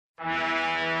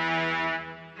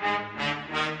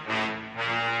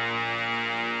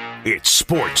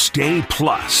Sports Day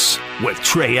Plus with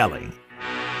Trey Elling.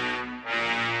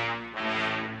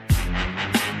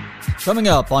 Coming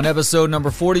up on episode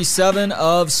number 47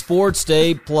 of Sports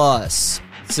Day Plus.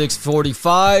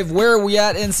 6:45, where are we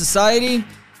at in society?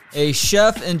 A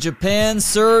chef in Japan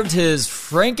served his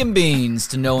frankenbeans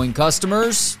to knowing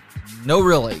customers. No,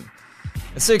 really.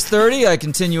 At 6:30, I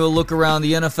continue a look around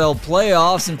the NFL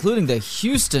playoffs, including the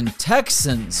Houston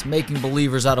Texans making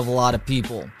believers out of a lot of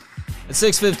people. At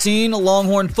 6:15,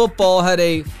 Longhorn football had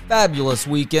a fabulous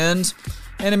weekend.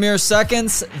 And in mere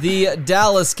seconds, the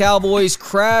Dallas Cowboys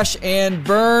crash and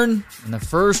burn in the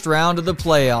first round of the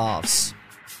playoffs.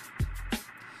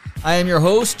 I am your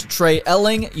host, Trey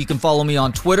Elling. You can follow me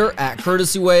on Twitter at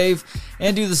Courtesy Wave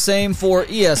and do the same for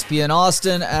ESPN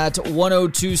Austin at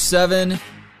 1027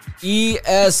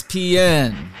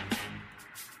 ESPN.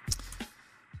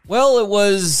 Well, it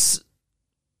was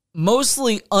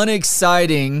mostly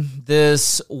unexciting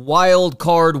this wild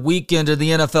card weekend of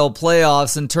the NFL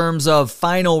playoffs in terms of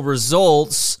final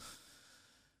results.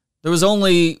 There was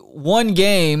only one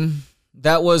game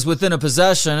that was within a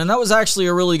possession, and that was actually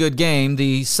a really good game.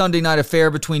 The Sunday night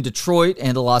affair between Detroit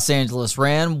and the Los Angeles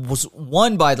Rams was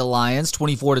won by the Lions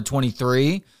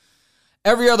 24-23.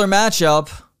 Every other matchup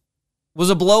was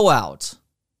a blowout.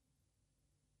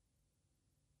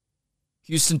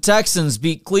 Houston Texans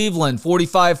beat Cleveland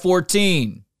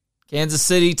 45-14. Kansas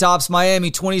City tops Miami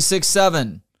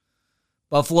 26-7.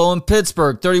 Buffalo and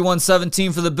Pittsburgh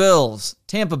 31-17 for the Bills.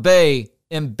 Tampa Bay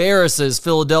embarrasses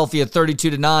Philadelphia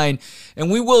 32-9.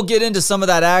 And we will get into some of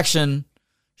that action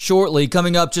shortly,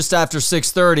 coming up just after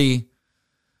 6:30.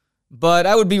 But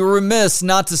I would be remiss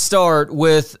not to start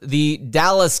with the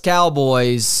Dallas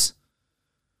Cowboys,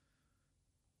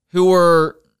 who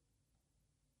were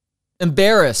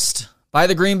embarrassed by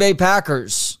the Green Bay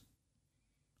Packers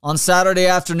on Saturday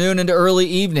afternoon into early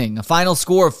evening. A final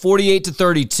score of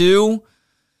 48-32.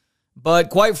 But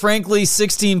quite frankly,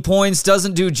 16 points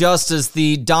doesn't do justice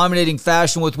the dominating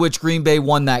fashion with which Green Bay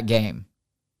won that game.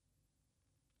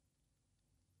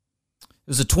 It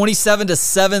was a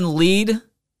 27-7 lead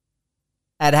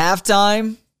at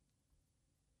halftime.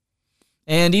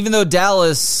 And even though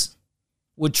Dallas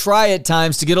would try at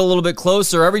times to get a little bit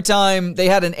closer, every time they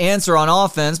had an answer on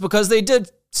offense, because they did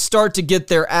start to get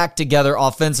their act together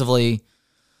offensively,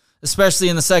 especially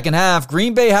in the second half,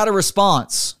 Green Bay had a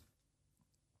response.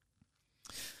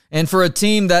 And for a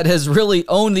team that has really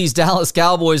owned these Dallas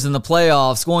Cowboys in the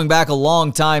playoffs going back a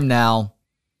long time now,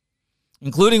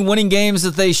 including winning games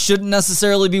that they shouldn't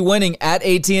necessarily be winning at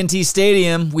AT&T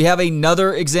Stadium, we have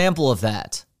another example of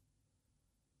that.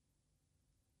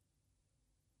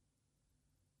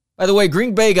 By the way,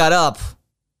 Green Bay got up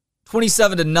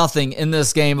 27-0 in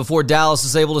this game before Dallas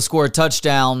was able to score a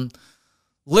touchdown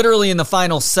literally in the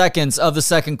final seconds of the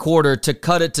second quarter to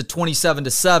cut it to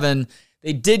 27-7.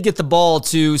 They did get the ball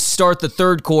to start the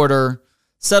third quarter,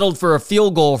 settled for a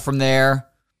field goal from there.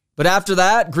 But after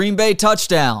that, Green Bay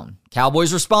touchdown.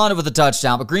 Cowboys responded with a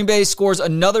touchdown, but Green Bay scores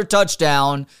another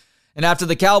touchdown. And after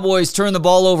the Cowboys turn the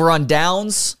ball over on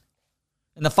downs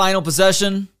in the final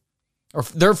possession, or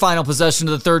their final possession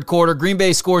of the third quarter, Green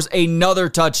Bay scores another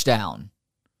touchdown.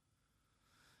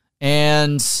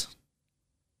 And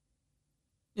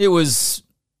it was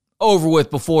over with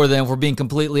before then, if we're being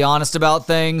completely honest about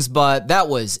things, but that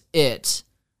was it.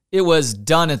 It was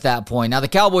done at that point. Now, the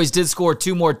Cowboys did score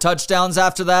 2 more touchdowns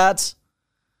after that,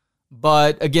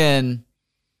 but again,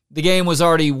 the game was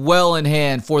already well in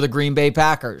hand for the Green Bay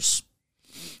Packers.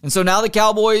 And so now the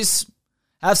Cowboys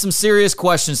have some serious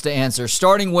questions to answer,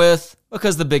 starting with,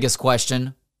 because the biggest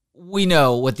question, we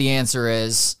know what the answer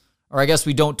is, or I guess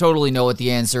we don't totally know what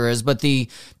the answer is, but the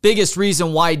biggest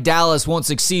reason why Dallas won't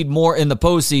succeed more in the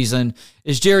postseason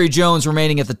is Jerry Jones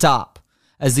remaining at the top.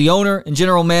 As the owner and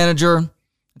general manager,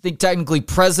 I think technically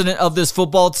president of this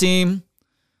football team,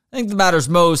 I think that matters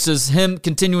most is him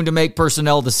continuing to make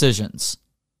personnel decisions.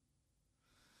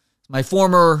 My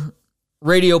former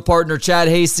radio partner Chad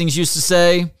Hastings used to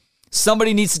say,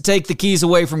 somebody needs to take the keys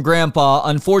away from Grandpa.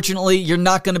 Unfortunately, you're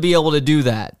not going to be able to do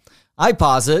that. I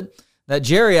posit that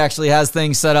Jerry actually has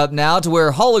things set up now to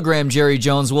where hologram Jerry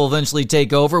Jones will eventually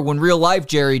take over when real life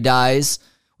Jerry dies,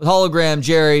 with hologram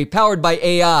Jerry powered by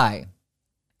AI.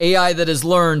 AI that has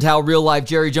learned how real life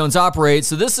Jerry Jones operates.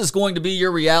 So this is going to be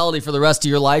your reality for the rest of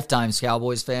your lifetimes,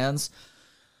 Cowboys fans.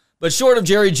 But short of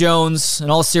Jerry Jones, in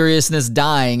all seriousness,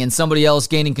 dying and somebody else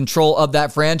gaining control of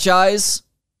that franchise,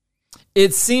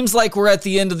 it seems like we're at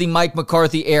the end of the Mike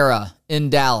McCarthy era in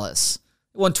Dallas.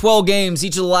 They won 12 games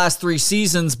each of the last 3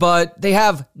 seasons, but they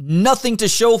have nothing to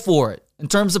show for it in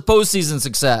terms of postseason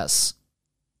success.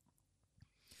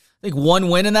 I think 1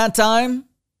 win in that time.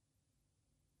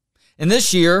 And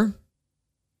this year,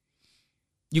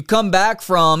 you come back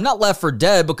from, not left for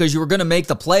dead because you were going to make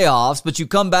the playoffs, but you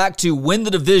come back to win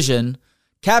the division,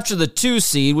 capture the 2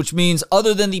 seed, which means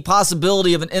other than the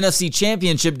possibility of an NFC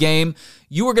championship game,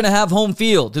 you were going to have home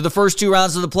field through the first 2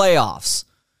 rounds of the playoffs.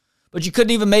 But you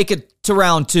couldn't even make it to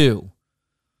round 2.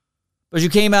 But you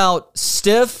came out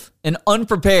stiff and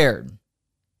unprepared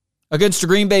against a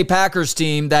Green Bay Packers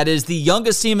team that is the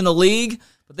youngest team in the league,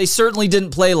 but they certainly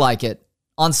didn't play like it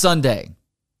on Sunday.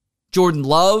 Jordan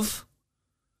Love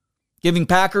giving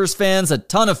Packers fans a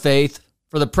ton of faith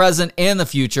for the present and the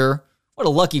future. What a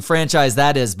lucky franchise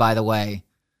that is, by the way.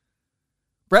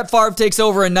 Brett Favre takes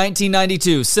over in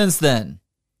 1992. Since then,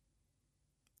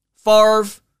 Favre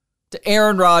to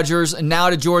Aaron Rodgers and now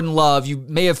to Jordan Love, you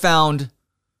may have found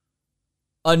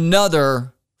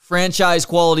another franchise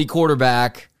quality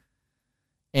quarterback.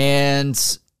 And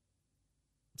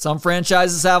some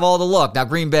franchises have all the luck. Now,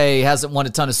 Green Bay hasn't won a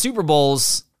ton of Super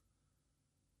Bowls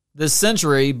this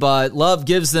century, but Love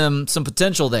gives them some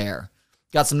potential there.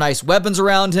 Got some nice weapons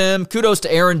around him. Kudos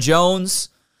to Aaron Jones,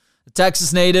 a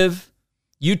Texas native,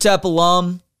 UTEP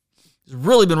alum. He's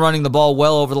really been running the ball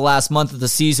well over the last month of the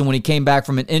season when he came back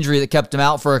from an injury that kept him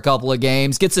out for a couple of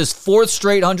games. Gets his 4th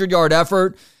straight 100-yard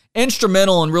effort.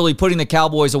 Instrumental in really putting the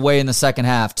Cowboys away in the second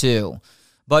half, too.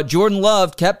 But Jordan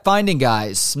Love kept finding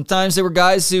guys. Sometimes they were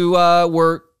guys who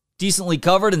were decently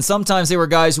covered, and sometimes they were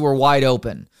guys who were wide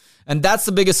open. And that's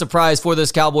the biggest surprise for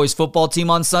this Cowboys football team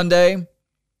on Sunday,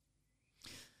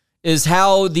 is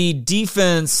how the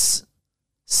defense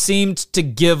seemed to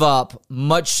give up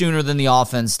much sooner than the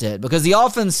offense did. Because the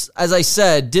offense, as I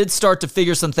said, did start to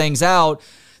figure some things out.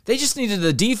 They just needed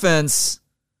the defense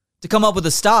to come up with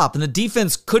a stop, and the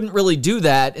defense couldn't really do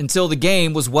that until the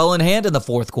game was well in hand in the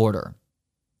 4th quarter.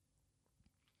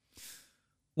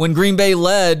 When Green Bay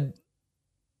led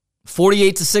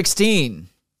 48-16,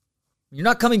 you're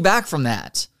not coming back from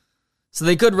that. So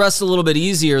they could rest a little bit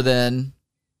easier then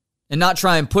and not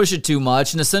try and push it too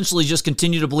much and essentially just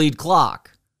continue to bleed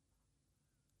clock.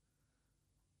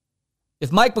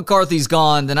 If Mike McCarthy's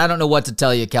gone, then I don't know what to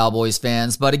tell you, Cowboys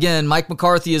fans. But again, Mike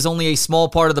McCarthy is only a small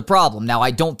part of the problem. Now,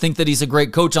 I don't think that he's a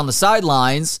great coach on the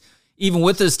sidelines, even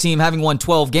with this team having won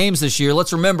 12 games this year.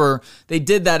 Let's remember, they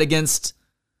did that against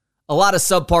a lot of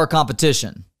subpar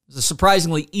competition. It's a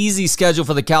surprisingly easy schedule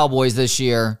for the Cowboys this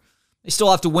year. They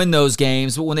still have to win those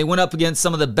games, but when they went up against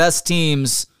some of the best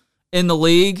teams in the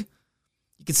league,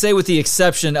 you could say with the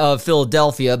exception of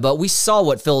Philadelphia, but we saw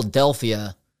what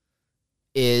Philadelphia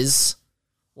is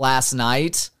last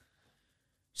night.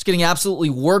 Just getting absolutely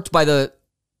worked by the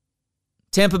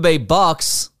Tampa Bay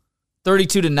Bucks,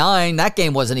 32-9. That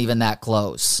game wasn't even that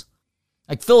close.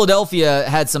 Like, Philadelphia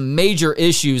had some major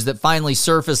issues that finally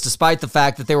surfaced despite the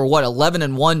fact that they were,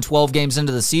 11-1, 12 games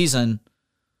into the season.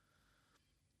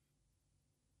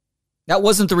 That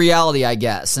wasn't the reality, I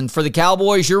guess. And for the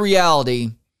Cowboys, your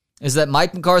reality is that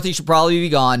Mike McCarthy should probably be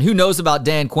gone. Who knows about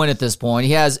Dan Quinn at this point?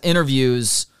 He has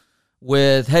interviews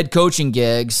with head coaching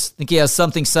gigs. I think he has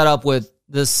something set up with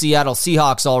the Seattle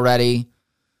Seahawks already.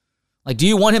 Like, do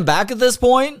you want him back at this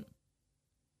point?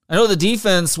 I know the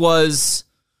defense was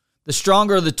the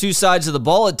stronger of the 2 sides of the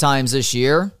ball at times this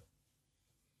year,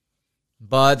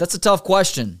 but that's a tough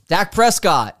question. Dak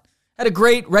Prescott had a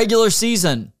great regular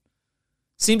season.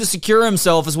 Seemed to secure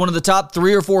himself as one of the top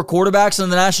 3 or 4 quarterbacks in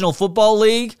the National Football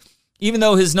League, even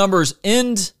though his numbers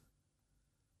end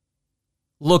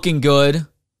looking good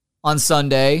on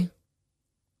Sunday.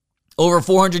 Over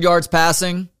 400 yards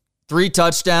passing, 3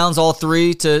 touchdowns, all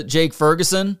 3 to Jake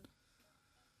Ferguson.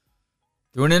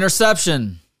 Threw an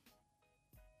interception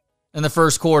in the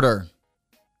first quarter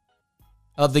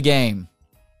of the game.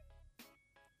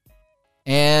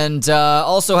 And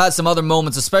also had some other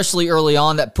moments, especially early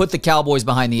on, that put the Cowboys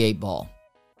behind the 8 ball.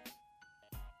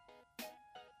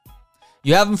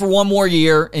 You have him for one more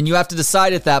year, and you have to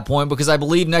decide at that point, because I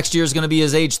believe next year is going to be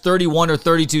his age 31 or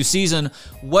 32 season,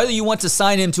 whether you want to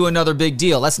sign him to another big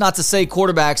deal. That's not to say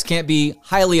quarterbacks can't be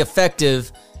highly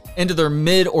effective into their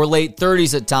mid or late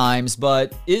 30s at times,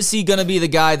 but is he going to be the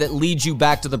guy that leads you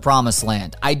back to the promised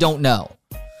land? I don't know.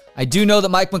 I do know that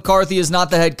Mike McCarthy is not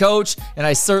the head coach, and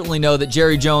I certainly know that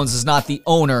Jerry Jones is not the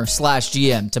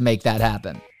owner/GM to make that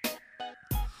happen.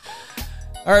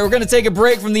 All right, we're going to take a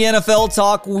break from the NFL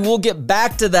talk. We'll get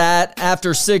back to that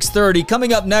after 6:30.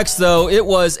 Coming up next, though, it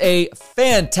was a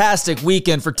fantastic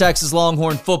weekend for Texas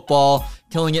Longhorn football.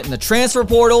 Killing it in the transfer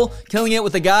portal, killing it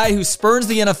with a guy who spurns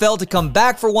the NFL to come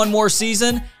back for one more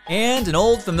season, and an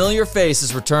old familiar face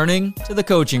is returning to the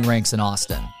coaching ranks in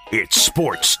Austin. It's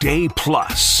Sports Day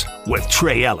Plus with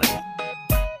Trey Elling.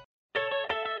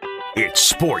 It's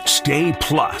Sports Day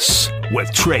Plus with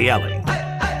Trey Elling.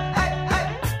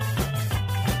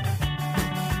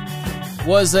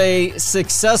 was a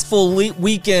successful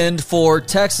weekend for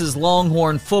Texas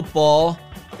Longhorn football,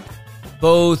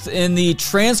 both in the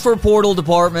transfer portal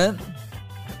department,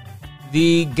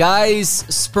 the guys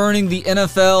spurning the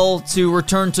NFL to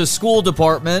return to school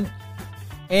department,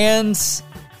 and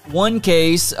one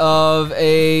case of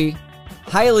a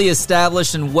highly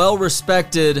established and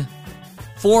well-respected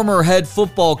former head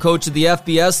football coach at the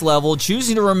FBS level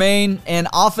choosing to remain an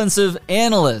offensive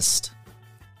analyst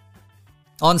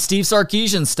on Steve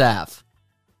Sarkisian's staff.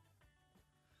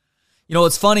 You know,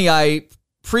 it's funny, I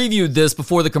previewed this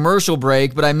before the commercial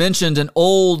break, but I mentioned an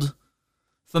old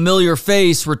familiar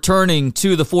face returning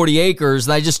to the 40 acres,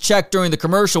 and I just checked during the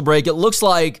commercial break. It looks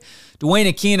like Dwayne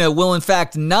Aquina will in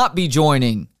fact not be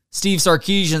joining Steve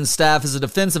Sarkisian's staff as a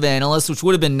defensive analyst, which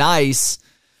would have been nice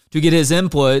to get his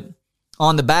input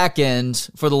on the back end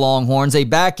for the Longhorns, a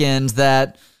back end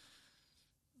that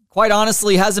quite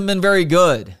honestly hasn't been very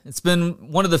good. It's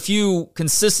been one of the few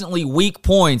consistently weak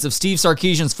points of Steve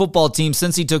Sarkisian's football team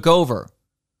since he took over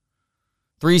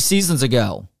 3 seasons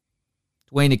ago.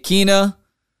 Dwayne Aquina,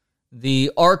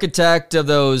 the architect of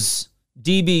those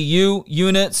DBU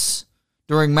units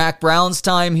during Mac Brown's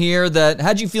time here, that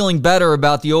had you feeling better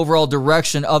about the overall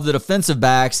direction of the defensive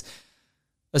backs,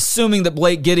 assuming that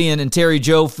Blake Gideon and Terry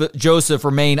Joseph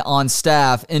remain on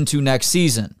staff into next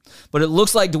season. But it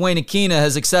looks like Dwayne Aquina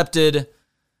has accepted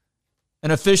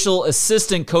an official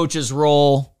assistant coach's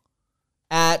role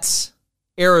at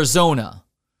Arizona,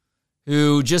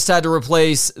 who just had to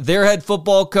replace their head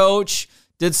football coach,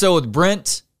 did so with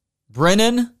Brent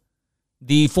Brennan,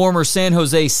 the former San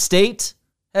Jose State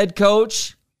head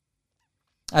coach,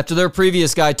 after their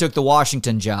previous guy took the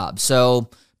Washington job. So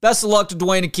best of luck to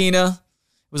Dwayne Aquina.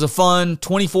 It was a fun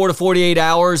 24 to 48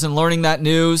 hours in learning that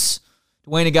news.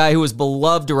 Dwayne, a guy who is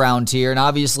beloved around here and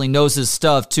obviously knows his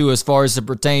stuff too as far as it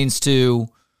pertains to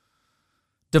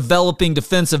developing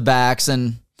defensive backs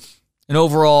and an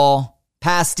overall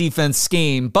pass defense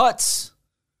scheme, but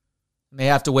may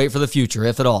have to wait for the future,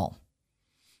 if at all.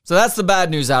 So that's the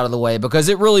bad news out of the way, because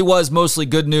it really was mostly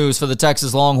good news for the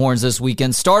Texas Longhorns this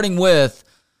weekend, starting with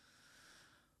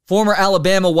former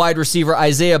Alabama wide receiver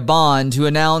Isaiah Bond, who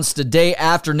announced a day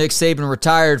after Nick Saban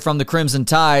retired from the Crimson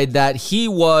Tide that he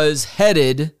was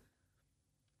headed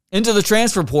into the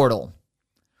transfer portal.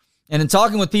 And in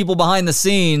talking with people behind the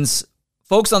scenes,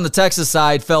 folks on the Texas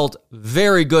side felt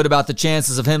very good about the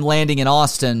chances of him landing in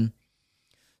Austin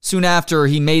soon after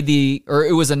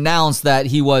it was announced that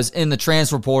he was in the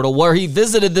transfer portal, where he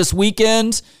visited this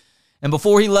weekend. And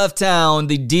before he left town,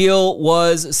 the deal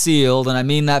was sealed, and I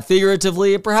mean that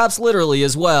figuratively and perhaps literally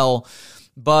as well.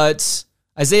 But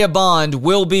Isaiah Bond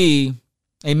will be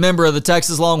a member of the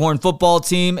Texas Longhorn football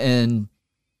team in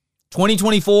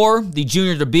 2024, the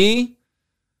junior to be.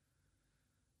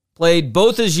 Played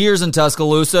both his years in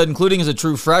Tuscaloosa, including as a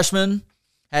true freshman.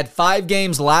 Had 5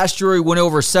 games last year. He went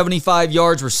over 75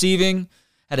 yards receiving.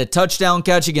 Had a touchdown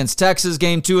catch against Texas,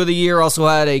 game 2 of the year. Also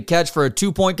had a catch for a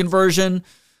 2-point conversion.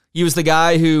 He was the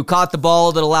guy who caught the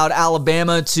ball that allowed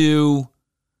Alabama to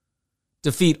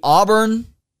defeat Auburn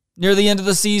near the end of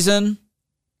the season.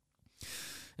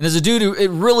 And as a dude who, it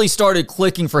really started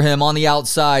clicking for him on the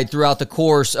outside throughout the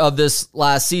course of this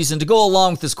last season to go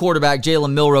along with his quarterback,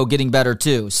 Jalen Milroe, getting better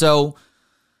too. So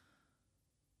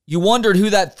you wondered who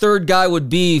that third guy would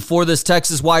be for this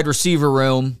Texas wide receiver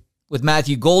room, with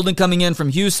Matthew Golden coming in from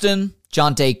Houston,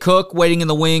 Jonte Cook waiting in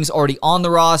the wings, already on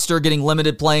the roster, getting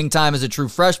limited playing time as a true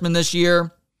freshman this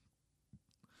year.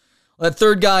 That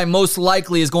third guy most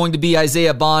likely is going to be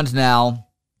Isaiah Bond now,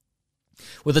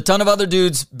 with a ton of other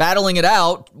dudes battling it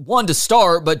out, 1 to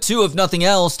start, but 2, if nothing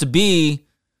else, to be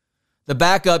the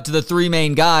backup to the 3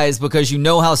 main guys, because you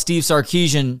know how Steve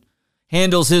Sarkisian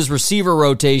handles his receiver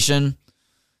rotation.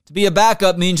 To be a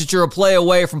backup means that you're a play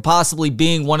away from possibly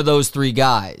being one of those 3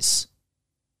 guys.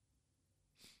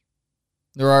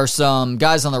 There are some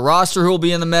guys on the roster who will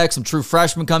be in the mix, some true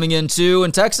freshmen coming in too,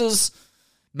 and Texas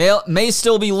may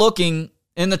still be looking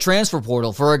in the transfer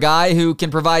portal for a guy who can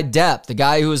provide depth, a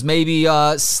guy who is maybe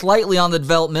slightly on the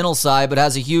developmental side but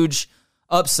has a huge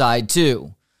upside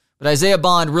too. But Isaiah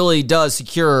Bond really does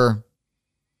secure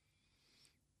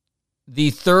the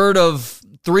third of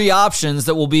 3 options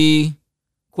that will be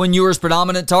Quinn Ewers'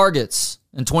 predominant targets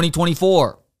in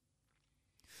 2024.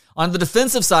 On the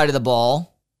defensive side of the ball,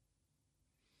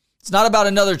 it's not about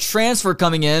another transfer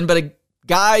coming in, but a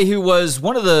guy who was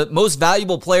one of the most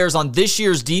valuable players on this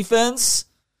year's defense,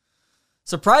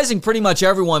 surprising pretty much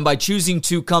everyone by choosing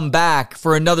to come back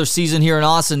for another season here in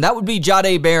Austin. That would be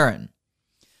Jahdae Barron.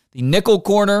 The nickel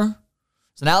corner.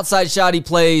 It's an outside shot. He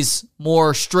plays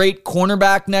more straight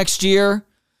cornerback next year.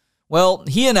 Well,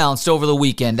 he announced over the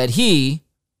weekend that he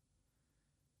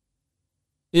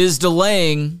is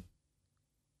delaying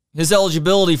his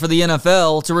eligibility for the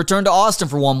NFL to return to Austin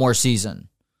for one more season.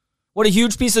 What a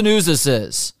huge piece of news this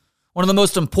is. One of the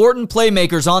most important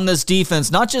playmakers on this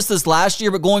defense, not just this last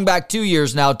year, but going back 2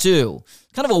 years now, too.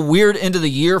 Kind of a weird end of the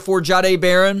year for Jahdae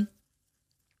Barron.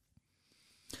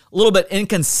 A little bit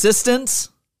inconsistent,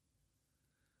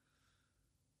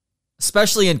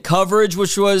 especially in coverage,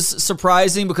 which was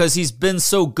surprising because he's been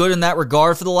so good in that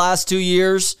regard for the last 2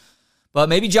 years. But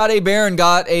maybe Jahdae Barron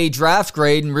got a draft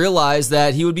grade and realized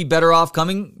that he would be better off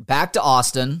coming back to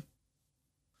Austin.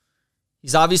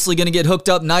 He's obviously going to get hooked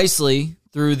up nicely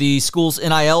through the school's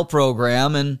NIL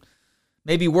program and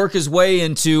maybe work his way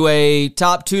into a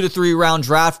top 2 to 3 round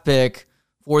draft pick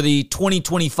for the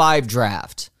 2025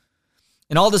 draft.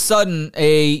 And all of a sudden,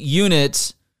 a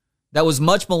unit that was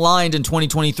much maligned in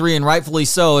 2023, and rightfully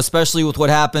so, especially with what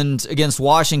happened against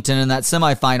Washington in that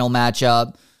semifinal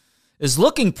matchup, is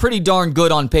looking pretty darn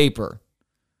good on paper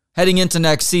heading into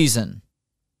next season.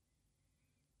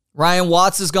 Ryan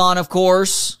Watts is gone, of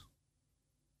course.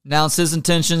 Announced his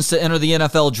intentions to enter the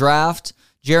NFL draft.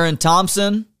 Jaron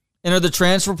Thompson entered the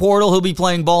transfer portal. He'll be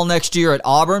playing ball next year at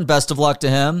Auburn. Best of luck to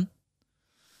him.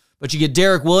 But you get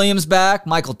Derek Williams back,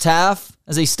 Michael Taff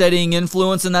as a steadying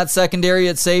influence in that secondary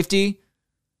at safety.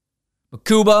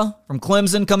 Makuba from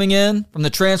Clemson coming in from the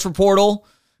transfer portal.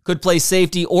 Could play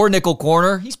safety or nickel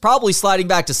corner. He's probably sliding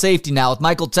back to safety now with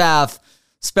Michael Taff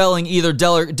spelling either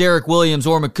Derek Williams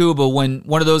or Makuba when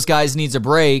one of those guys needs a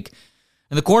break.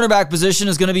 And the cornerback position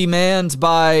is going to be manned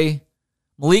by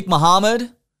Malik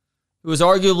Muhammad, who is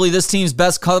arguably this team's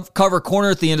best cover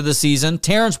corner at the end of the season.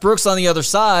 Terrence Brooks on the other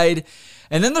side.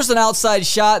 And then there's an outside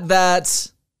shot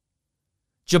that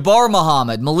Jabbar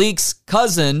Muhammad, Malik's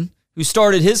cousin, who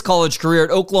started his college career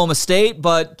at Oklahoma State,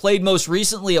 but played most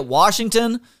recently at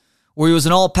Washington, where he was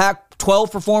an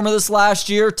all-Pac-12 performer this last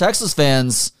year. Texas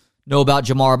fans know about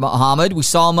Jabbar Muhammad. We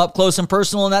saw him up close and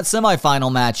personal in that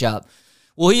semifinal matchup.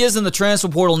 Well, he is in the transfer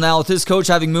portal now with his coach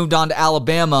having moved on to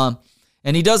Alabama,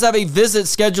 and he does have a visit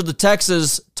scheduled to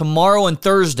Texas tomorrow and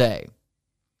Thursday.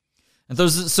 And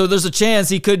so there's a chance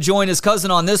he could join his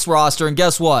cousin on this roster, and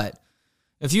guess what?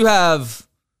 If you have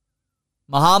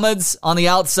Muhammad's on the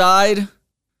outside,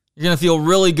 you're going to feel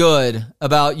really good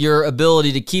about your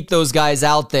ability to keep those guys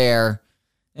out there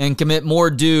and commit more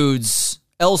dudes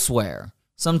elsewhere.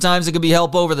 Sometimes it can be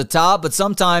help over the top, but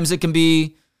sometimes it can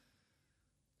be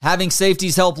having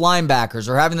safeties help linebackers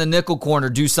or having the nickel corner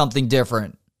do something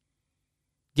different.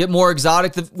 Get more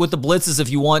exotic with the blitzes if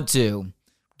you want to.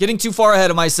 Getting too far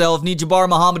ahead of myself. Need Jabbar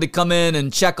Muhammad to come in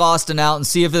and check Austin out and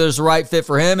see if there's the right fit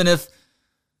for him. And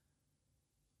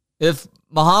if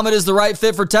Muhammad is the right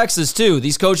fit for Texas too.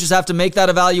 These coaches have to make that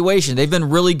evaluation. They've been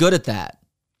really good at that.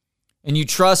 And you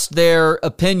trust their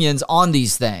opinions on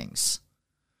these things.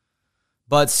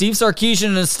 But Steve Sarkisian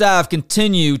and his staff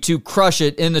continue to crush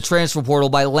it in the transfer portal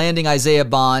by landing Isaiah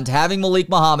Bond, having Malik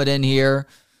Muhammad in here.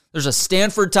 There's a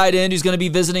Stanford tight end who's going to be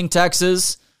visiting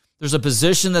Texas. There's a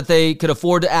position that they could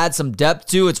afford to add some depth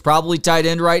to. It's probably tight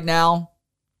end right now.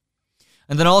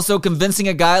 And then also convincing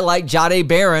a guy like Jahdae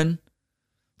Barron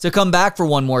to come back for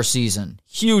one more season.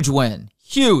 Huge win.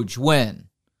 Huge win.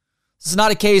 This is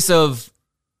not a case of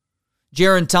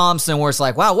Jaron Thompson where it's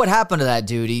like, wow, what happened to that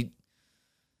dude? He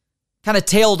kind of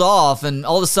tailed off and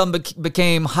all of a sudden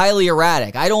became highly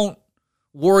erratic. I don't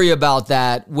worry about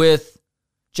that with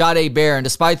Jahdae Barron,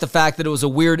 despite the fact that it was a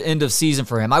weird end of season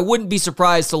for him. I wouldn't be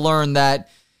surprised to learn that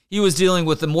he was dealing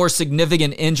with a more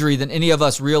significant injury than any of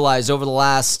us realized over the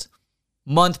last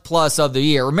month plus of the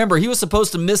year. Remember, he was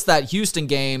supposed to miss that Houston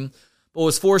game, but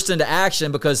was forced into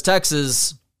action because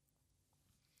Texas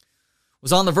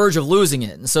was on the verge of losing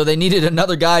it. And so they needed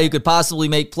another guy who could possibly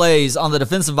make plays on the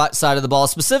defensive side of the ball,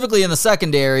 specifically in the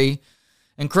secondary.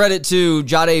 And credit to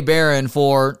Jahdae Barron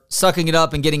for sucking it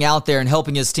up and getting out there and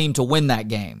helping his team to win that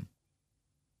game.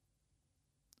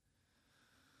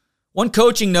 One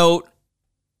coaching note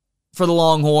for the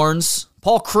Longhorns.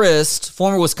 Paul Chryst,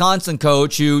 former Wisconsin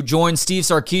coach who joined Steve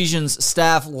Sarkisian's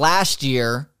staff last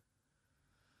year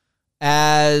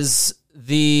as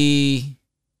an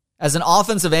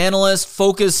offensive analyst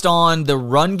focused on the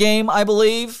run game, I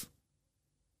believe.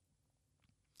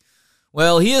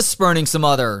 Well, he is spurning some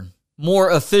other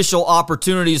more official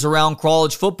opportunities around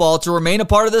college football to remain a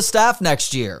part of the staff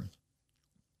next year.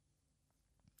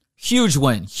 Huge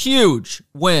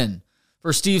win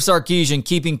for Steve Sarkisian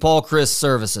keeping Paul Chryst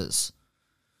services.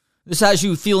 This has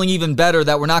you feeling even better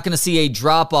that we're not going to see a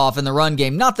drop-off in the run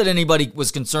game. Not that anybody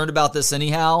was concerned about this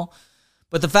anyhow,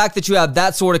 but the fact that you have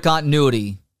that sort of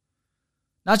continuity,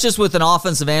 not just with an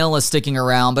offensive analyst sticking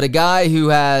around, but a guy who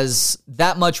has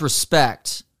that much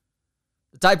respect,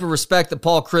 the type of respect that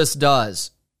Paul Chryst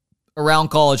does, around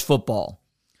college football.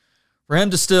 For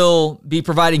him to still be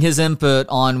providing his input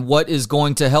on what is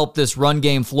going to help this run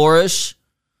game flourish,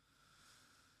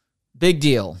 big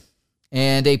deal.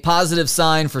 And a positive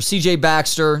sign for C.J.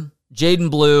 Baxter,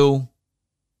 Jaden Blue,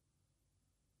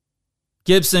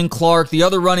 Gibson, Clark, the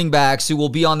other running backs who will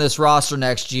be on this roster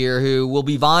next year who will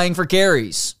be vying for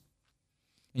carries.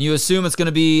 And you assume it's going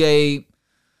to be a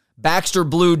Baxter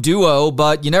Blue duo,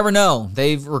 but you never know.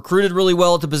 They've recruited really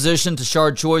well at the position.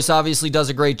 Tashard Choice obviously does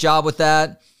a great job with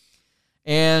that.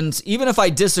 And even if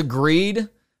I disagreed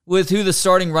with who the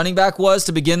starting running back was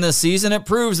to begin this season, it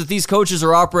proves that these coaches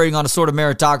are operating on a sort of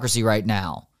meritocracy right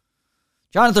now.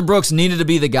 Jonathan Brooks needed to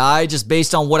be the guy just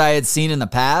based on what I had seen in the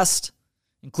past,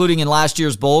 including in last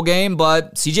year's bowl game,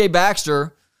 but C.J.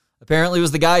 Baxter apparently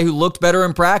was the guy who looked better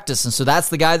in practice, and so that's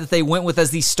the guy that they went with as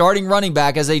the starting running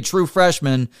back as a true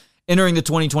freshman entering the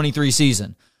 2023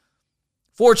 season.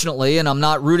 Fortunately, and I'm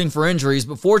not rooting for injuries,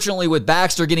 but fortunately with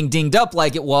Baxter getting dinged up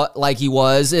like he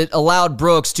was, it allowed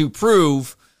Brooks to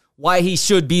prove why he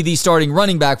should be the starting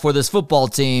running back for this football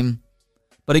team.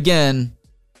 But again,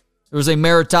 there was a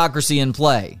meritocracy in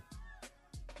play.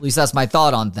 At least that's my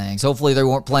thought on things. Hopefully they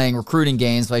weren't playing recruiting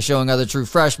games by showing other true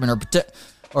freshmen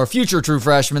or future true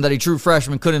freshmen that a true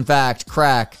freshman could in fact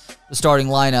crack the starting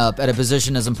lineup at a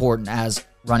position as important as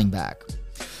running back.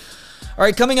 All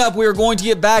right, coming up, we are going to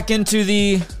get back into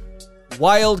the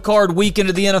wild card weekend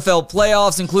of the NFL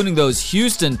playoffs, including those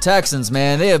Houston Texans,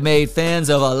 man. They have made fans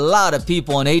of a lot of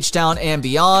people in H-Town and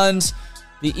beyond.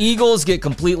 The Eagles get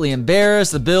completely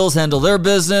embarrassed. The Bills handle their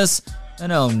business.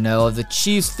 And oh no, the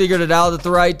Chiefs figured it out at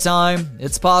the right time.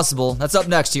 It's possible. That's up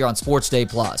next here on Sports Day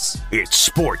Plus. It's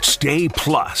Sports Day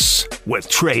Plus with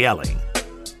Trey Elling.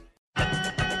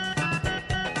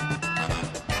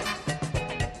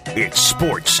 It's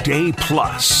Sports Day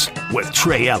Plus with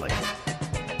Trey Elling.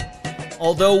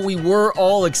 Although we were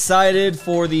all excited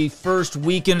for the first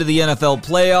weekend of the NFL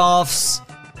playoffs,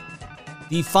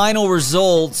 the final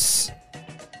results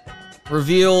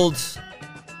revealed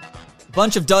a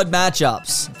bunch of dud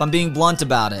matchups, if I'm being blunt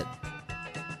about it.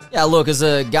 Yeah, look, as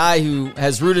a guy who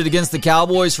has rooted against the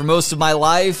Cowboys for most of my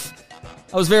life,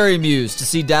 I was very amused to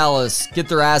see Dallas get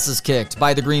their asses kicked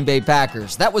by the Green Bay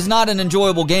Packers. That was not an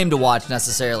enjoyable game to watch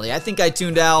necessarily. I think I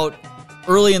tuned out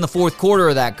early in the fourth quarter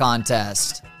of that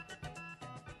contest.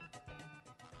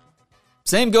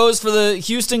 Same goes for the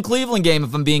Houston-Cleveland game,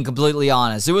 if I'm being completely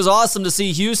honest. It was awesome to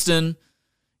see Houston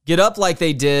get up like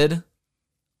they did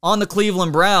on the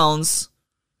Cleveland Browns,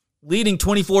 leading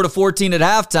 24-14 at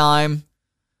halftime.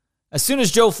 As soon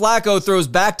as Joe Flacco throws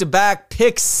back-to-back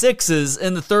pick sixes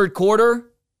in the third quarter,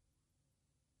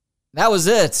 that was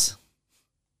it.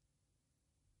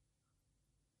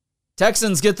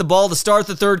 Texans get the ball to start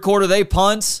the third quarter. They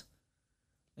punt.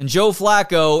 And Joe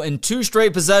Flacco in two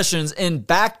straight possessions in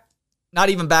not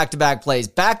even back-to-back plays,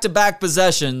 back-to-back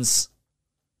possessions,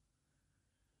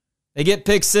 they get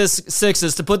pick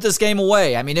sixes to put this game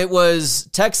away. I mean, it was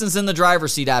Texans in the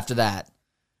driver's seat after that.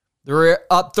 They were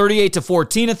up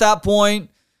 38-14 at that point,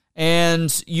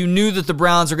 and you knew that the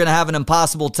Browns are going to have an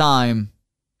impossible time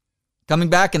coming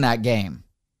back in that game.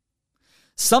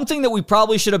 Something that we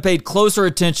probably should have paid closer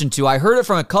attention to. I heard it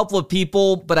from a couple of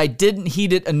people, but I didn't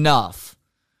heed it enough.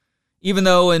 Even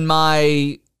though in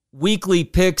my weekly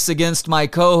picks against my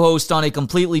co-host on a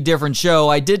completely different show,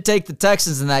 I did take the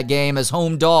Texans in that game as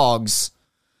home dogs.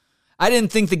 I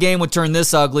didn't think the game would turn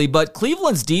this ugly, but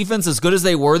Cleveland's defense, as good as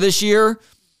they were this year,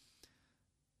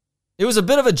 it was a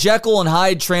bit of a Jekyll and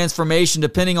Hyde transformation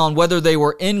depending on whether they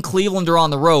were in Cleveland or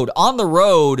on the road. On the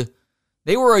road,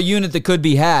 they were a unit that could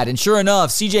be had. And sure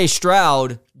enough, C.J.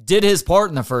 Stroud did his part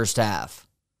in the first half.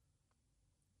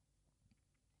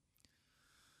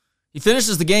 He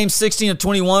finishes the game 16 of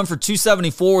 21 for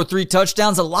 274 with 3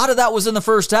 touchdowns. A lot of that was in the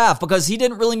first half because he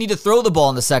didn't really need to throw the ball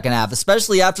in the second half,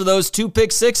 especially after those 2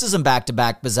 pick sixes in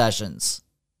back-to-back possessions.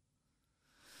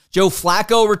 Joe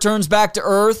Flacco returns back to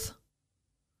earth.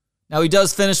 Now, he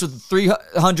does finish with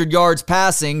 300 yards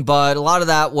passing, but a lot of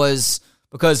that was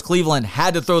because Cleveland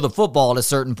had to throw the football at a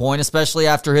certain point, especially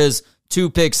after his 2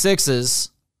 pick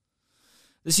sixes.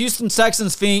 This Houston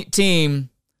Texans team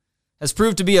has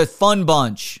proved to be a fun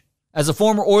bunch. As a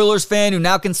former Oilers fan who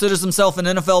now considers himself an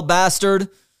NFL bastard,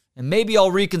 and maybe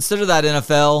I'll reconsider that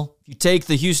NFL if you take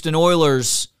the Houston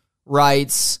Oilers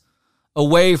rights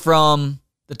away from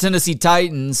the Tennessee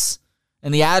Titans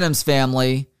and the Adams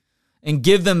family, and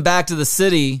give them back to the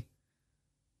city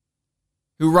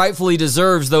who rightfully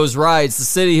deserves those rights, the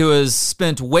city who has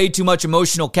spent way too much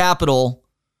emotional capital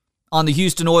on the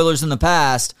Houston Oilers in the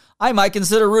past, I might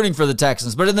consider rooting for the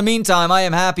Texans. But in the meantime, I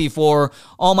am happy for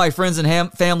all my friends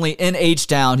and family in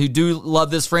H-Town who do love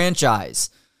this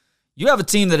franchise. you have a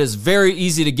team that is very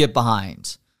easy to get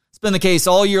behind. It's been the case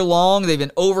all year long. They've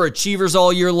been overachievers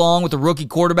all year long with the rookie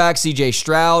quarterback, C.J.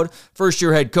 Stroud,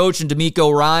 first-year head coach, and D'Amico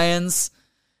Ryans,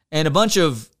 and a bunch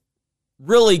of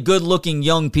really good-looking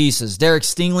young pieces. Derek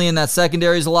Stingley in that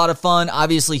secondary is a lot of fun.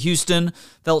 Obviously, Houston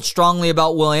felt strongly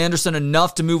about Will Anderson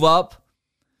enough to move up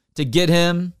to get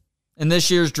him in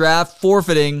this year's draft,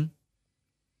 forfeiting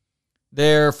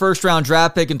their first-round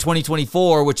draft pick in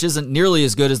 2024, which isn't nearly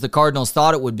as good as the Cardinals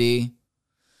thought it would be.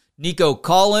 Nico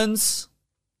Collins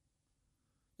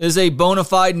is a bona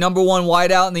fide number one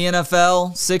wideout in the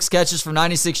NFL. 6 catches for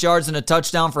 96 yards and a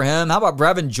touchdown for him. How about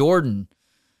Brevin Jordan,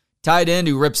 tight end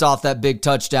who rips off that big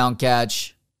touchdown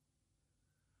catch?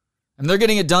 And they're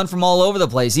getting it done from all over the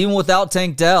place, even without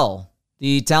Tank Dell,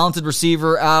 the talented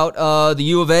receiver out the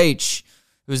U of H,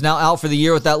 who's now out for the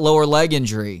year with that lower leg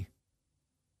injury.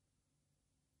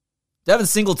 Devin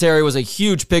Singletary was a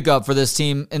huge pickup for this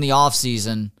team in the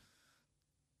offseason.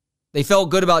 They felt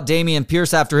good about Dameon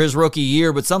Pierce after his rookie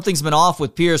year, but something's been off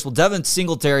with Pierce. Well, Devin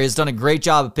Singletary has done a great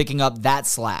job of picking up that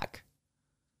slack.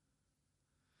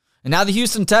 And now the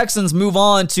Houston Texans move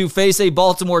on to face a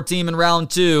Baltimore team in round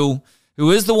 2,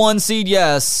 who is the 1 seed,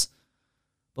 yes.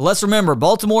 But let's remember,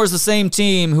 Baltimore is the same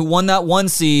team who won that 1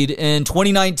 seed in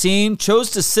 2019,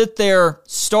 chose to sit their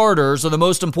starters, or the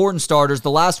most important starters,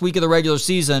 the last week of the regular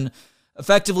season,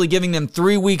 effectively giving them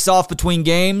 3 weeks off between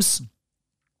games.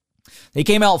 They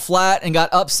came out flat and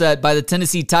got upset by the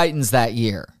Tennessee Titans that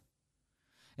year.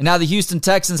 And now the Houston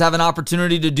Texans have an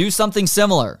opportunity to do something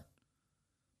similar.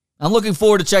 I'm looking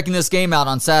forward to checking this game out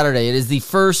on Saturday. It is the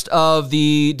first of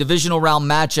the divisional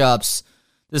round matchups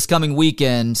this coming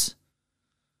weekend.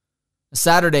 A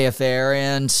Saturday affair,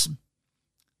 and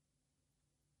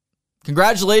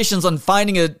congratulations on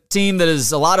finding a team that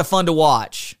is a lot of fun to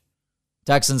watch,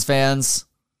 Texans fans,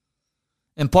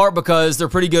 in part because they're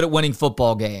pretty good at winning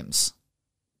football games.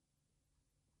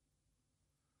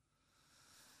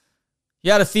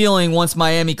 You had a feeling once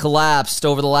Miami collapsed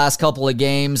over the last couple of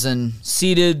games and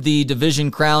ceded the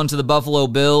division crown to the Buffalo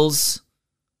Bills,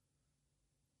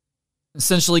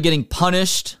 essentially getting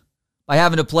punished by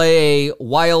having to play a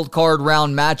wild card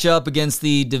round matchup against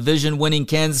the division-winning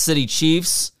Kansas City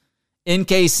Chiefs in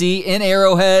KC, in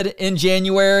Arrowhead, in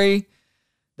January,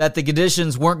 that the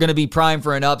conditions weren't going to be prime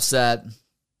for an upset.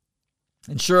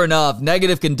 And sure enough,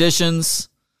 negative conditions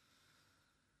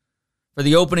for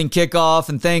the opening kickoff,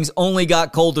 and things only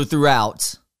got colder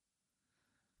throughout.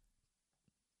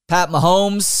 Pat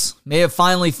Mahomes may have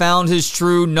finally found his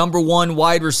true number one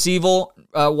wide receiver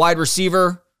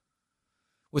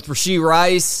with Rashee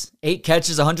Rice, 8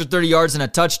 catches, 130 yards, and a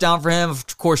touchdown for him.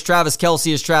 Of course, Travis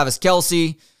Kelce is Travis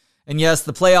Kelce. And yes,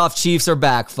 the playoff Chiefs are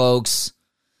back, folks.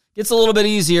 Gets a little bit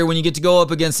easier when you get to go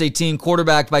up against a team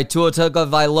quarterbacked by Tua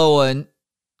Tagovailoa in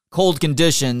cold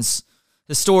conditions.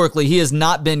 Historically, he has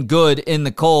not been good in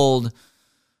the cold.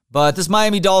 But this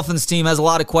Miami Dolphins team has a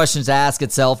lot of questions to ask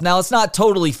itself. Now, it's not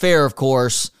totally fair, of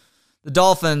course. The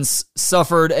Dolphins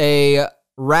suffered a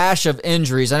rash of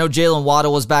injuries. I know Jalen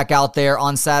Waddle was back out there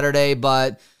on Saturday,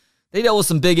 but they dealt with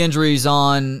some big injuries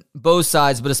on both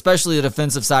sides, but especially the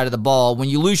defensive side of the ball. When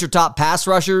you lose your top pass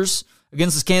rushers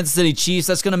against the Kansas City Chiefs,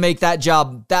 that's going to make that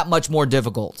job that much more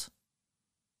difficult.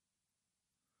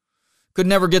 Could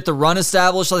never get the run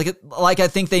established like I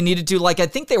think they needed to, like I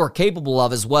think they were capable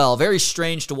of as well. Very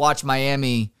strange to watch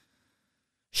Miami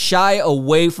shy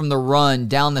away from the run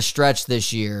down the stretch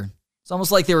this year. It's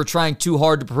almost like they were trying too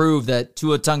hard to prove that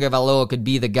Tua Tagovailoa could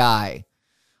be the guy.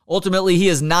 Ultimately, he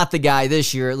is not the guy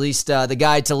this year, at least the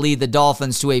guy to lead the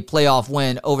Dolphins to a playoff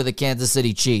win over the Kansas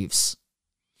City Chiefs.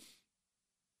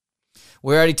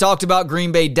 We already talked about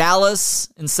Green Bay Dallas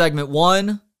in segment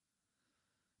 1.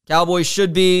 Cowboys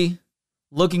should be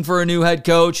looking for a new head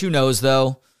coach. Who knows,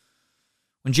 though?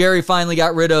 When Jerry finally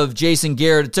got rid of Jason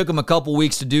Garrett, it took him a couple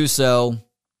weeks to do so.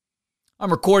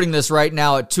 I'm recording this right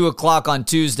now at 2 o'clock on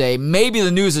Tuesday. Maybe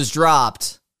the news has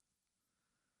dropped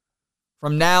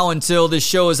from now until this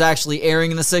show is actually airing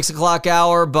in the 6 o'clock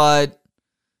hour, but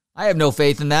I have no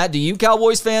faith in that. Do you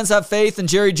Cowboys fans have faith in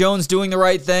Jerry Jones doing the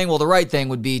right thing? Well, the right thing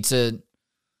would be to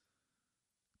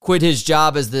quit his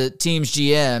job as the team's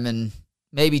GM and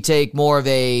maybe take more of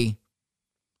a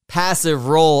passive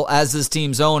role as this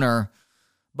team's owner.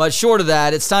 But short of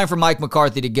that, it's time for Mike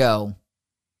McCarthy to go.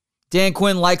 Dan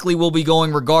Quinn likely will be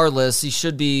going regardless. He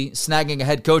should be snagging a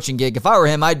head coaching gig. If I were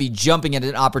him, I'd be jumping at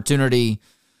an opportunity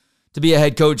to be a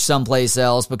head coach someplace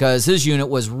else because his unit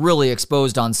was really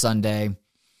exposed on Sunday.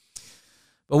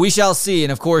 But we shall see.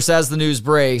 And of course, as the news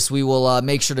breaks, we will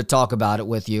make sure to talk about it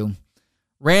with you.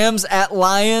 Rams at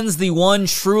Lions, the one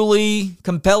truly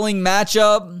compelling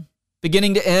matchup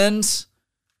beginning to end.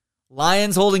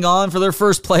 Lions holding on for their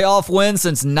first playoff win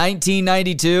since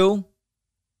 1992.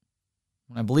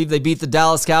 I believe they beat the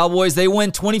Dallas Cowboys. They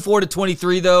win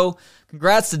 24-23, though.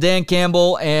 Congrats to Dan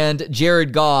Campbell and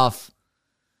Jared Goff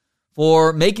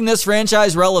for making this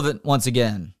franchise relevant once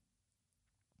again.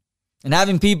 And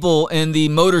having people in the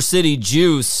Motor City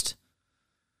juiced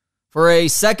for a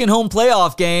second home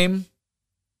playoff game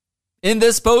in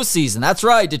this postseason. That's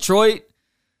right, Detroit,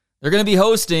 they're going to be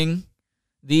hosting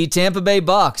the Tampa Bay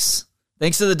Bucks.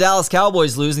 Thanks to the Dallas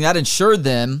Cowboys losing, that ensured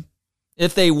them,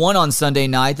 if they won on Sunday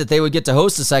night, that they would get to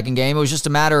host the second game. It was just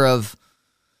a matter of,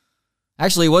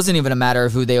 actually, it wasn't even a matter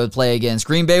of who they would play against.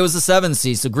 Green Bay was the 7th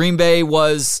seed, so Green Bay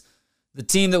was the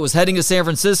team that was heading to San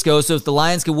Francisco, so if the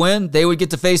Lions could win, they would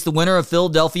get to face the winner of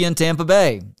Philadelphia and Tampa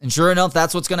Bay. And sure enough,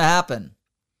 that's what's going to happen.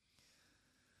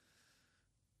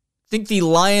 I think the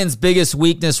Lions' biggest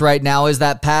weakness right now is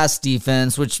that pass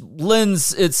defense, which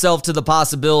lends itself to the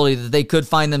possibility that they could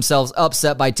find themselves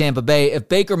upset by Tampa Bay if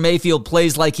Baker Mayfield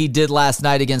plays like he did last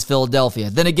night against Philadelphia.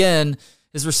 Then again,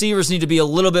 his receivers need to be a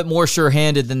little bit more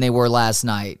sure-handed than they were last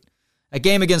night. A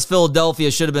game against Philadelphia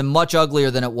should have been much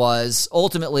uglier than it was.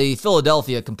 Ultimately,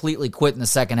 Philadelphia completely quit in the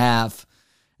second half,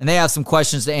 and they have some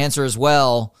questions to answer as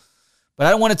well. But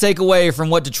I don't want to take away from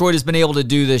what Detroit has been able to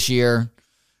do this year.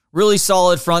 Really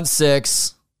solid front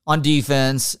six on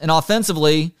defense, and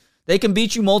offensively, they can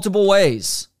beat you multiple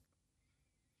ways.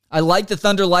 I like the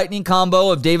Thunder Lightning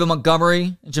combo of David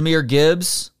Montgomery and Jahmyr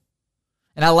Gibbs,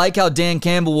 and I like how Dan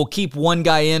Campbell will keep one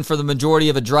guy in for the majority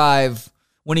of a drive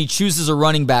when he chooses a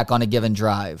running back on a given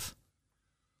drive.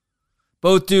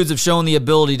 Both dudes have shown the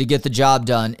ability to get the job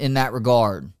done in that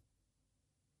regard.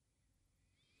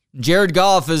 Jared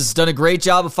Goff has done a great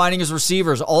job of finding his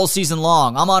receivers all season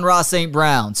long. Amon-Ra St.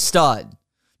 Brown, stud.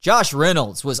 Josh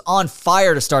Reynolds was on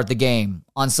fire to start the game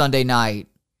on Sunday night.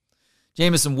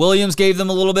 Jameson Williams gave them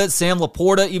a little bit. Sam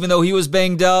Laporta, even though he was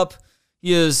banged up,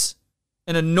 he is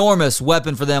an enormous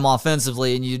weapon for them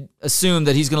offensively, and you assume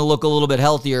that he's going to look a little bit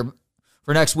healthier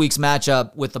for next week's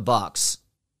matchup with the Bucs.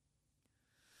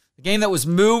 The game that was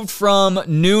moved from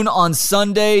noon on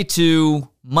Sunday to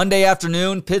Monday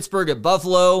afternoon, Pittsburgh at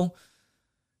Buffalo.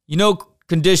 You know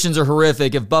conditions are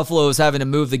horrific if Buffalo is having to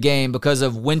move the game because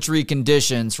of wintry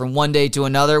conditions from one day to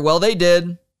another. Well, they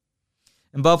did.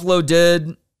 And Buffalo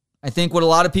did, I think, what a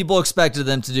lot of people expected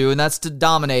them to do, and that's to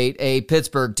dominate a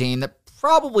Pittsburgh team that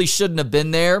probably shouldn't have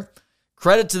been there.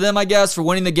 Credit to them, I guess, for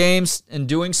winning the games and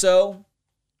doing so.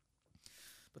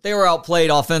 They were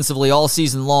outplayed offensively all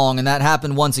season long, and that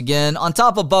happened once again. On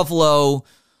top of Buffalo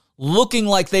looking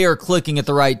like they are clicking at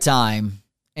the right time,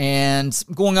 and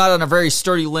going out on a very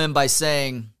sturdy limb by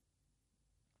saying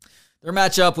their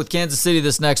matchup with Kansas City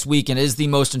this next weekend is the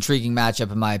most intriguing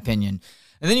matchup, in my opinion.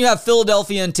 And then you have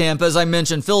Philadelphia and Tampa. As I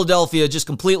mentioned, Philadelphia just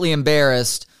completely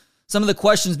embarrassed. Some of the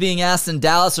questions being asked in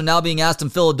Dallas are now being asked in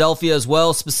Philadelphia as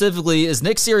well. Specifically, is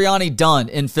Nick Sirianni done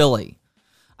in Philly?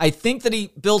 I think that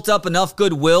he built up enough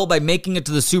goodwill by making it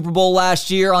to the Super Bowl last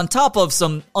year, on top of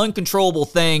some uncontrollable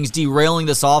things derailing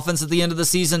this offense at the end of the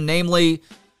season, namely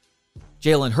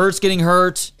Jalen Hurts getting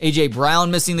hurt, A.J. Brown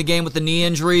missing the game with the knee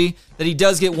injury, that he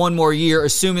does get one more year,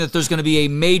 assuming that there's going to be a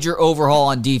major overhaul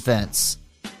on defense.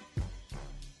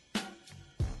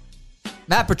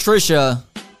 Matt Patricia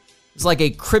is like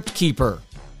a crypt keeper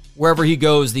wherever he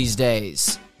goes these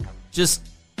days. Just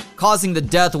causing the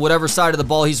death of whatever side of the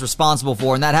ball he's responsible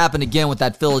for, and that happened again with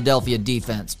that Philadelphia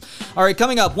defense. All right,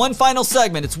 coming up, one final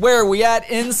segment. It's Where Are We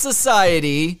At in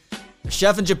Society? A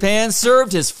chef in Japan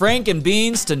served his frank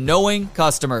beans to knowing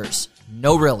customers.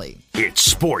 No, really. It's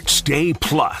Sports Day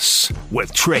Plus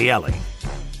with Trey Elling.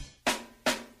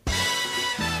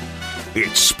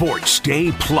 It's Sports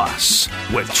Day Plus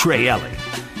with Trey Elling.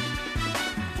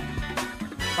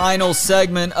 Final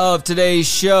segment of today's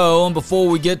show, and before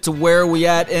we get to Where We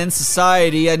At in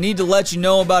Society, I need to let you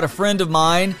know about a friend of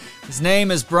mine. His name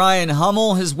is Brian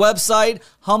Hummel. His website,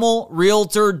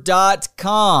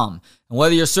 HummelRealtor.com. And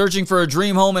whether you're searching for a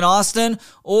dream home in Austin,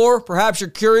 or perhaps you're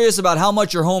curious about how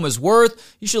much your home is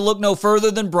worth, you should look no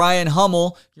further than Brian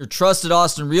Hummel, your trusted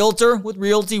Austin realtor with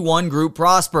Realty One Group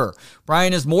Prosper.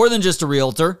 Brian is more than just a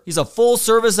realtor. He's a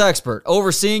full-service expert,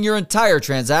 overseeing your entire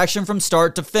transaction from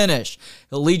start to finish.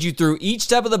 He'll lead you through each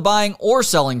step of the buying or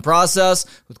selling process,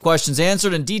 with questions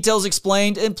answered and details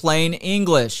explained in plain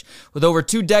English. With over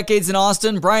 2 decades in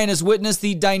Austin, Brian has witnessed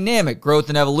the dynamic growth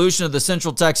and evolution of the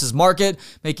Central Texas market,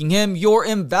 making him your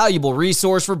invaluable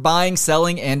resource for buying,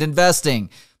 selling, and investing.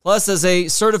 Plus, as a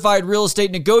certified real estate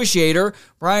negotiator,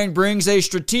 Brian brings a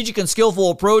strategic and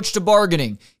skillful approach to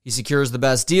bargaining. He secures the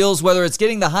best deals, whether it's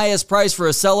getting the highest price for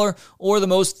a seller or the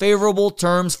most favorable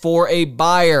terms for a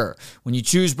buyer. When you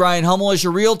choose Brian Hummel as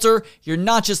your realtor, you're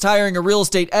not just hiring a real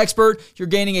estate expert, you're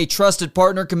gaining a trusted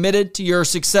partner committed to your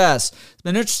success. It's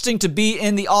been interesting to be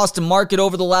in the Austin market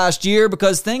over the last year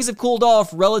because things have cooled off,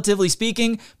 relatively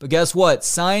speaking, but guess what?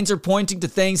 Signs are pointing to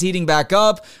things heating back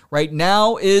up. Right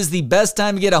now is the best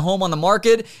time to get a home on the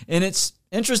market, and it's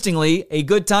interestingly, a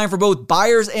good time for both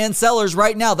buyers and sellers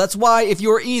right now. That's why if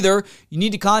you're either, you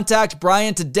need to contact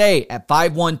Brian today at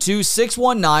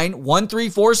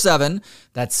 512-619-1347.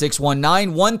 That's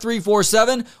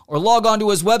 619-1347, or log on to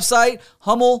his website,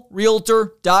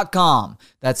 HummelRealtor.com.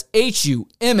 That's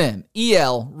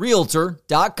HUMMEL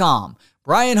Realtor.com.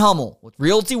 Brian Hummel with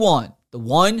Realty One, the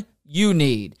one you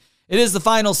need. It is the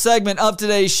final segment of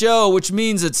today's show, which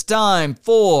means it's time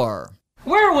for...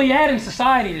 Where are we at in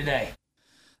society today?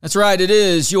 That's right, it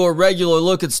is your regular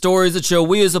look at stories that show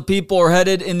we as a people are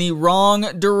headed in the wrong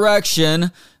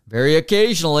direction. Very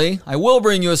occasionally, I will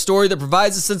bring you a story that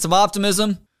provides a sense of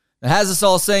optimism, that has us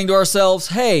all saying to ourselves,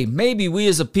 hey, maybe we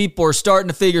as a people are starting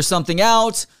to figure something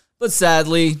out, but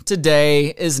sadly, today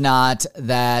is not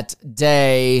that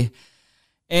day.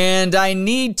 And I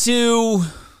need to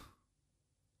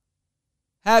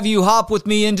have you hop with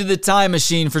me into the time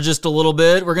machine for just a little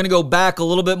bit. We're going to go back a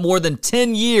little bit more than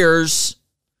 10 years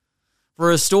for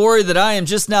a story that I am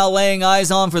just now laying eyes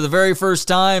on for the very first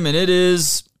time, and it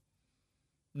is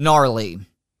gnarly.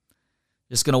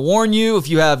 Just going to warn you, if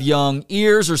you have young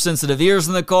ears or sensitive ears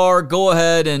in the car, go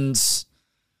ahead and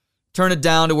turn it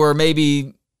down to where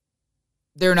maybe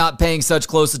they're not paying such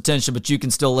close attention, but you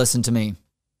can still listen to me.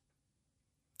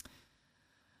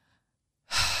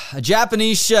 A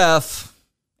Japanese chef,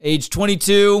 age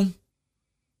 22,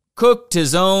 cooked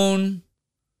his own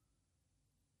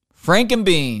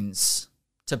frankenbeans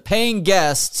to paying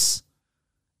guests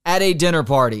at a dinner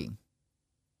party.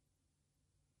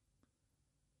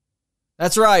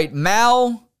 That's right,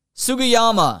 Mao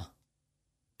Sugiyama,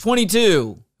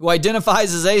 22, who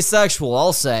identifies as asexual,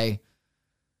 I'll say,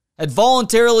 had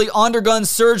voluntarily undergone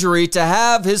surgery to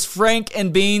have his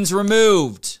frankenbeans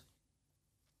removed.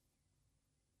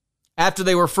 After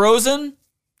they were frozen,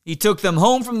 he took them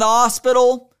home from the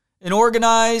hospital and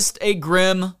organized a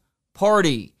grim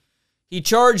party. He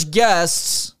charged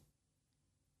guests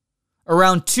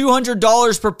around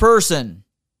 $200 per person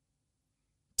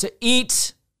to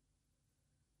eat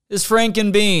his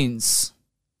frankenbeans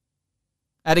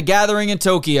at a gathering in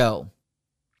Tokyo.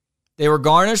 They were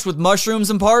garnished with mushrooms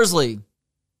and parsley.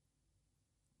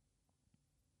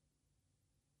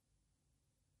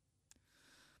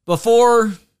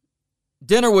 Before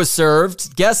dinner was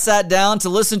served, guests sat down to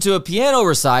listen to a piano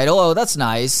recital. Oh, that's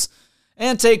nice.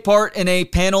 And take part in a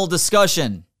panel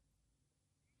discussion.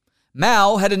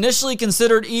 Mao had initially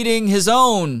considered eating his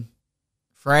own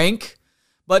frank,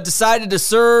 but decided to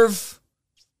serve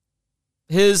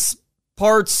his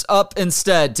parts up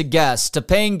instead to guests, to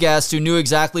paying guests who knew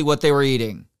exactly what they were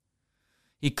eating.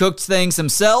 He cooked things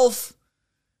himself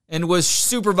and was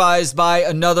supervised by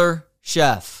another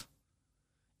chef.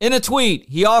 In a tweet,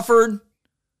 he offered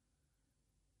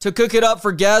to cook it up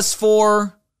for guests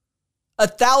for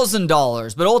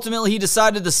 $1,000, but ultimately he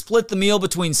decided to split the meal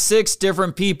between 6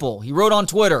 different people. He wrote on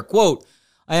Twitter, quote,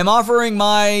 I am offering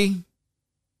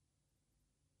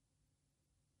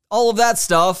all of that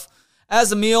stuff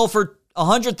as a meal for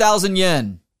 100,000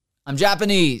 yen. I'm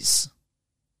Japanese.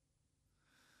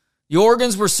 The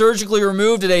organs were surgically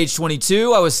removed at age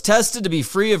 22. I was tested to be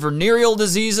free of venereal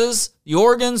diseases. The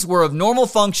organs were of normal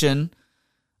function.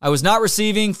 I was not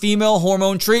receiving female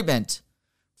hormone treatment.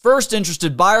 First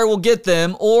interested buyer will get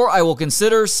them, or I will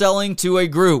consider selling to a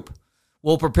group.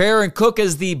 We'll prepare and cook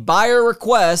as the buyer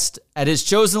requests at his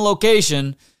chosen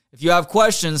location. If you have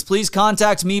questions, please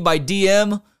contact me by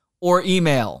DM or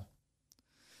email.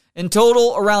 In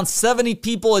total, around 70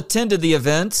 people attended the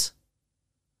event,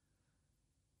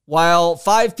 while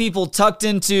 5 people tucked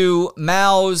into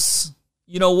Mao's,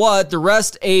 the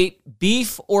rest ate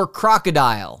beef or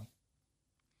crocodile.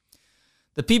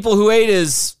 The people who ate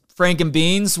his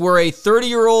frankenbeans were a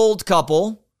 30-year-old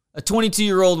couple, a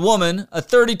 22-year-old woman, a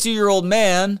 32-year-old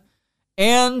man,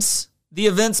 and the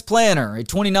event's planner, a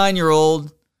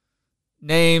 29-year-old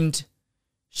named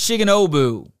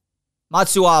Shigenobu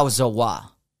Matsuazawa.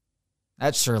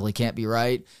 That surely can't be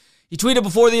right. He tweeted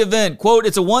before the event, quote,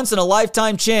 it's a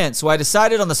once-in-a-lifetime chance, so I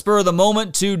decided on the spur of the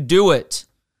moment to do it.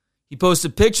 He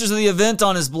posted pictures of the event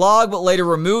on his blog, but later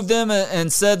removed them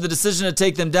and said the decision to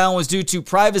take them down was due to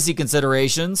privacy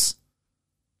considerations.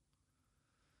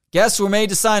 Guests were made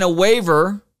to sign a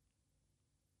waiver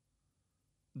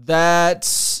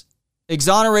that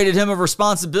exonerated him of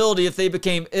responsibility if they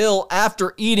became ill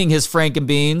after eating his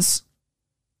Frankenbeans.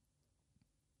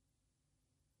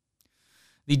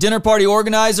 The dinner party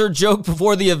organizer joked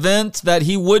before the event that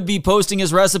he would be posting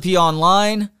his recipe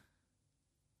online.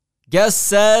 Guests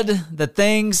said that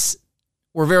things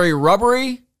were very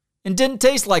rubbery and didn't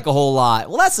taste like a whole lot.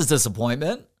 Well, that's a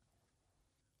disappointment.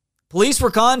 Police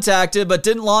were contacted but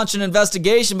didn't launch an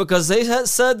investigation because they had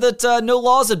said that no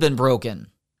laws had been broken.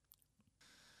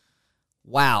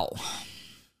 Wow.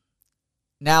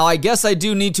 Now, I guess I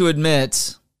do need to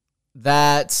admit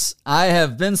that I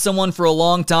have been someone for a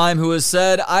long time who has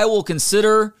said I will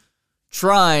consider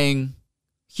trying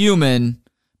human,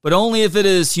 but only if it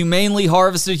is humanely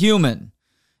harvested human.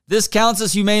 This counts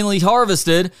as humanely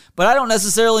harvested, but I don't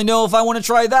necessarily know if I want to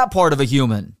try that part of a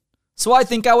human. So I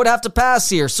think I would have to pass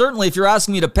here. Certainly, if you're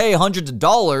asking me to pay hundreds of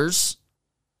dollars,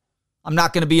 I'm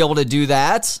not going to be able to do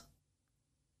that.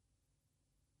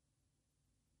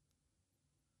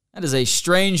 That is a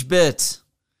strange bit.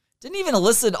 Didn't even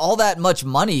elicit all that much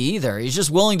money either. He's just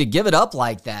willing to give it up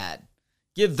like that.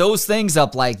 Give those things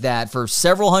up like that for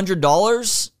several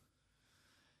 $100s.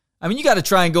 I mean, you got to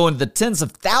try and go into the tens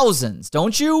of thousands,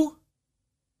 don't you?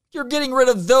 You're getting rid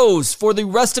of those for the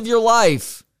rest of your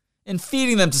life and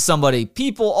feeding them to somebody.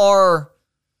 People are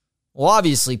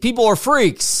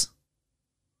freaks.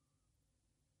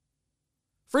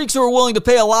 Freaks who are willing to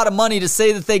pay a lot of money to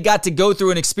say that they got to go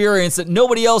through an experience that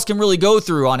nobody else can really go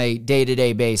through on a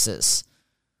day-to-day basis.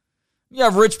 You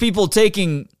have rich people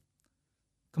taking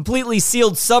completely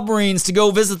sealed submarines to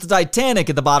go visit the Titanic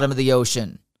at the bottom of the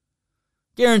ocean.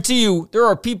 Guarantee you, there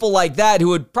are people like that who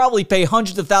would probably pay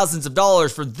hundreds of thousands of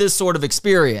dollars for this sort of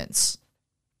experience.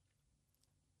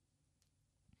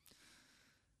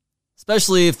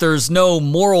 Especially if there's no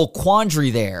moral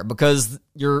quandary there, because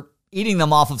you're eating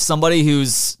them off of somebody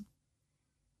who's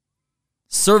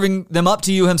serving them up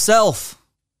to you himself.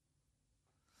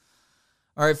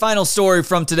 All right, final story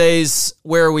from today's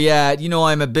Where Are We At? You know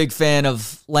I'm a big fan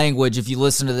of language if you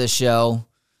listen to this show.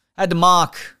 I had to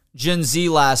mock Gen Z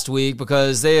last week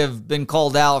because they have been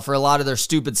called out for a lot of their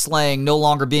stupid slang no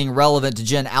longer being relevant to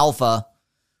Gen Alpha,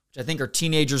 which I think are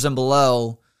teenagers and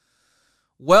below.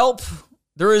 Welp,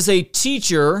 there is a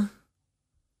teacher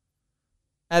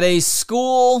at a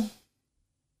school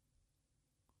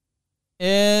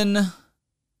I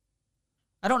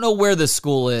don't know where this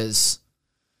school is,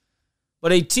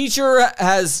 but a teacher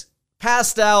has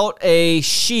passed out a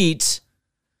sheet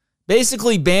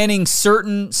basically banning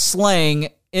certain slang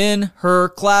in her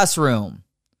classroom.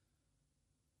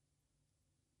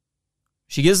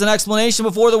 She gives an explanation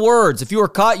before the words. If you are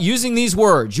caught using these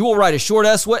words, you will write a short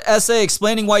essay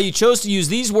explaining why you chose to use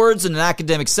these words in an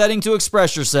academic setting to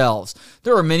express yourselves.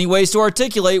 There are many ways to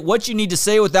articulate what you need to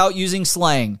say without using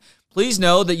slang. Please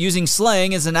know that using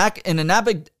slang in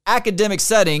an academic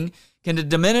setting can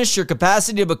diminish your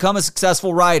capacity to become a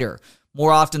successful writer.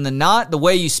 More often than not, the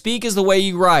way you speak is the way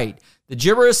you write. The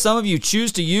gibberish some of you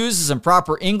choose to use is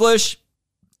improper English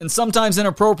and sometimes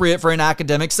inappropriate for an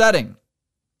academic setting.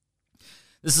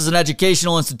 This is an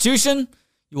educational institution.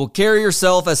 You will carry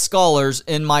yourself as scholars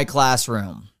in my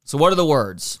classroom. So what are the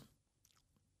words?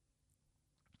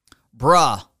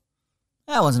 Bruh.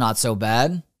 That one's not so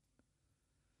bad.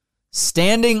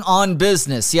 Standing on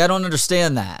business. See, I don't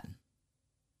understand that.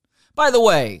 By the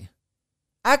way,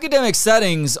 academic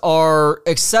settings are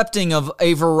accepting of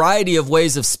a variety of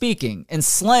ways of speaking, and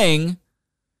slang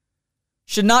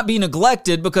should not be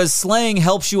neglected because slang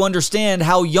helps you understand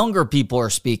how younger people are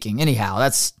speaking. Anyhow,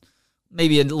 that's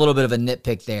maybe a little bit of a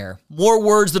nitpick there. More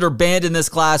words that are banned in this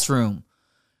classroom.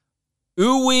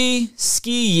 Ooey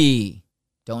ski.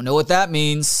 Don't know what that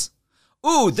means.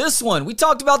 Ooh, this one. We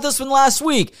talked about this one last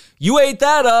week. You ate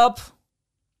that up.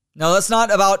 No, that's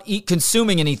not about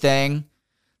consuming anything.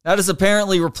 That has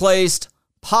apparently replaced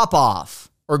pop off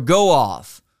or go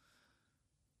off.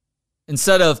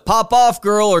 Instead of pop off,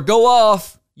 girl, or go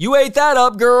off, you ate that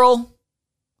up, girl.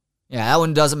 Yeah, that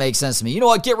one doesn't make sense to me. You know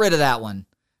what? Get rid of that one.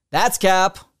 That's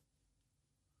cap.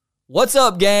 What's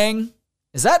up, gang?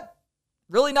 Is that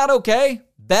really not okay?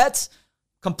 Bet?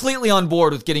 Completely on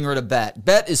board with getting rid of bet.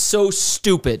 Bet is so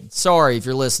stupid. Sorry if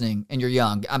you're listening and you're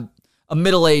young. I'm a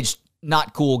middle-aged,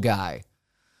 not cool guy.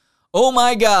 Oh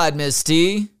my God, Miss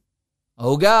T.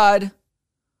 Oh God.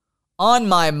 On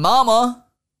my mama.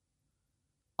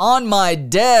 On my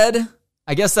dead.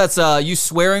 I guess that's you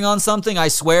swearing on something. I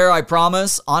swear, I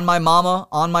promise. On my mama.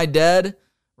 On my dead.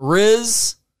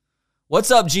 Riz.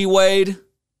 What's up, G-Wade?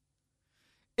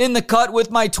 In the cut with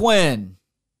my twin.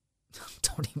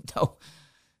 Don't even know.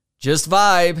 Just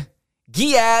vibe.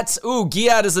 Giat. Ooh,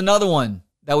 Giat is another one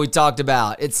that we talked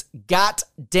about. It's got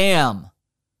damn.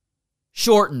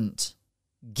 shortened.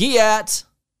 Giat,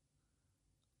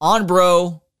 on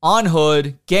bro, on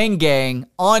hood, gang gang,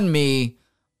 on me,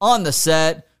 on the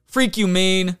set, freak you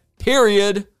mean,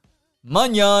 period,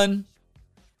 Munyon,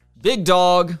 big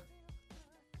dog,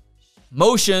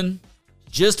 motion,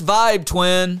 just vibe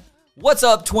twin, what's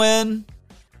up twin,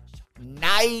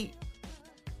 night,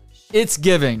 it's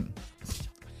giving.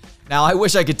 Now I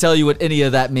wish I could tell you what any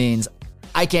of that means.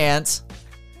 I can't.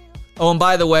 Oh, and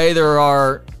by the way, there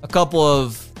are a couple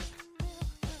of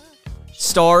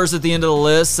stars at the end of the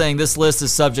list saying this list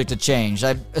is subject to change.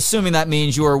 I'm assuming that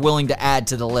means you are willing to add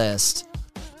to the list.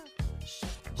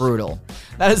 Brutal.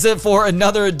 That is it for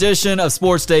another edition of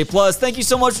Sports Day Plus. Thank you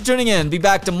so much for tuning in. Be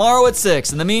back tomorrow at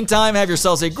 6. In the meantime, have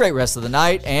yourselves a great rest of the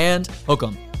night and hook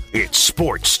 'em. It's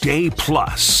Sports Day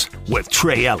Plus with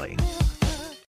Trey Elling.